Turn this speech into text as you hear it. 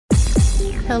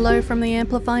Hello from the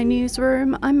Amplify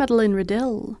newsroom, I'm Madeline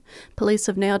Riddell. Police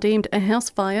have now deemed a house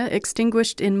fire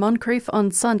extinguished in Moncrieff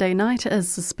on Sunday night as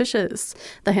suspicious.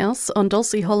 The house on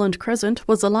Dulcie Holland Crescent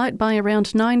was alight by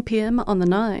around 9 p.m. on the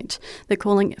night. They're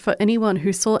calling for anyone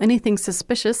who saw anything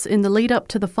suspicious in the lead up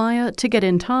to the fire to get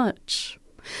in touch.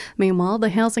 Meanwhile, the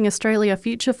Housing Australia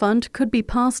Future Fund could be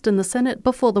passed in the Senate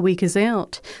before the week is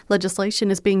out.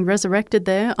 Legislation is being resurrected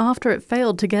there after it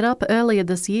failed to get up earlier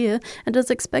this year and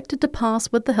is expected to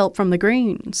pass with the help from the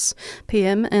Greens.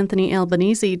 PM Anthony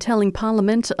Albanese telling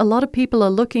Parliament a lot of people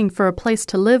are looking for a place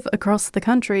to live across the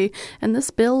country, and this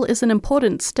bill is an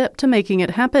important step to making it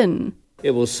happen.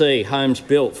 It will see homes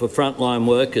built for frontline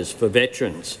workers, for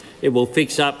veterans. It will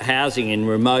fix up housing in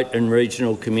remote and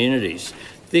regional communities.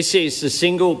 This is the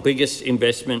single biggest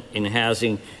investment in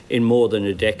housing in more than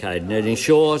a decade, and it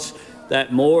ensures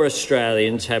that more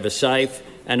Australians have a safe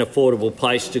and affordable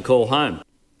place to call home.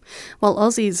 While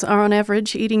Aussies are on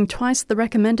average eating twice the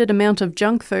recommended amount of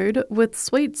junk food, with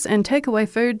sweets and takeaway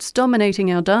foods dominating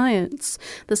our diets.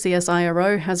 The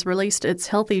CSIRO has released its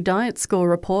Healthy Diet Score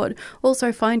report,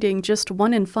 also finding just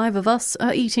 1 in 5 of us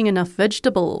are eating enough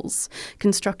vegetables.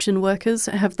 Construction workers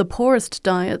have the poorest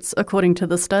diets, according to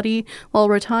the study, while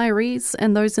retirees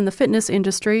and those in the fitness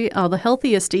industry are the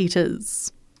healthiest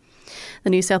eaters. The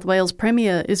New South Wales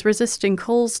Premier is resisting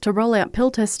calls to roll out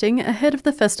pill testing ahead of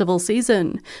the festival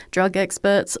season. Drug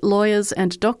experts, lawyers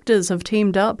and doctors have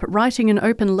teamed up, writing an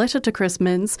open letter to Chris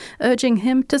Minns, urging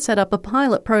him to set up a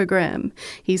pilot program.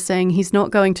 He's saying he's not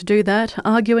going to do that,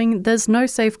 arguing there's no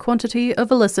safe quantity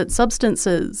of illicit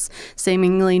substances,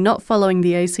 seemingly not following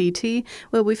the ACT,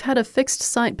 where we've had a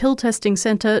fixed-site pill testing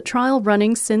centre trial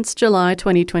running since July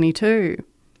 2022.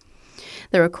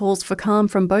 There are calls for calm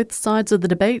from both sides of the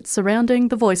debate surrounding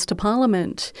the voice to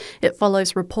Parliament. It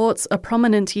follows reports a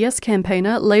prominent Yes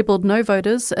campaigner labelled No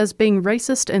voters as being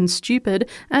racist and stupid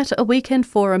at a weekend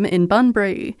forum in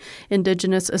Bunbury.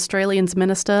 Indigenous Australians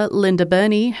Minister Linda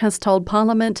Burney has told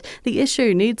Parliament the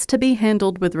issue needs to be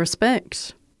handled with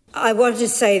respect. I want to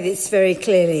say this very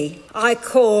clearly. I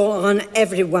call on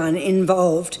everyone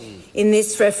involved in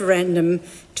this referendum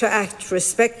to act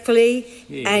respectfully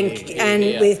and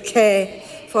with care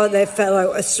for their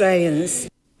fellow Australians.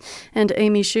 And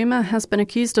Amy Schumer has been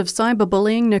accused of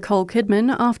cyberbullying Nicole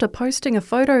Kidman after posting a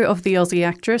photo of the Aussie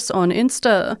actress on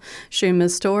Insta.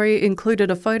 Schumer's story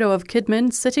included a photo of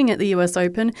Kidman sitting at the US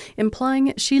Open,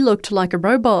 implying she looked like a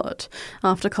robot.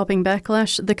 After copping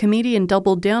backlash, the comedian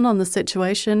doubled down on the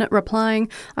situation, replying,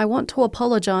 "I want to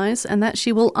apologise and that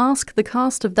she will ask the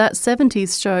cast of that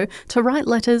 70s show to write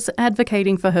letters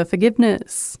advocating for her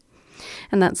forgiveness."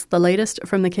 And that's the latest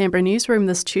from the Canberra newsroom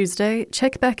this Tuesday.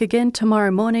 Check back again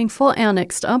tomorrow morning for our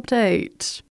next update.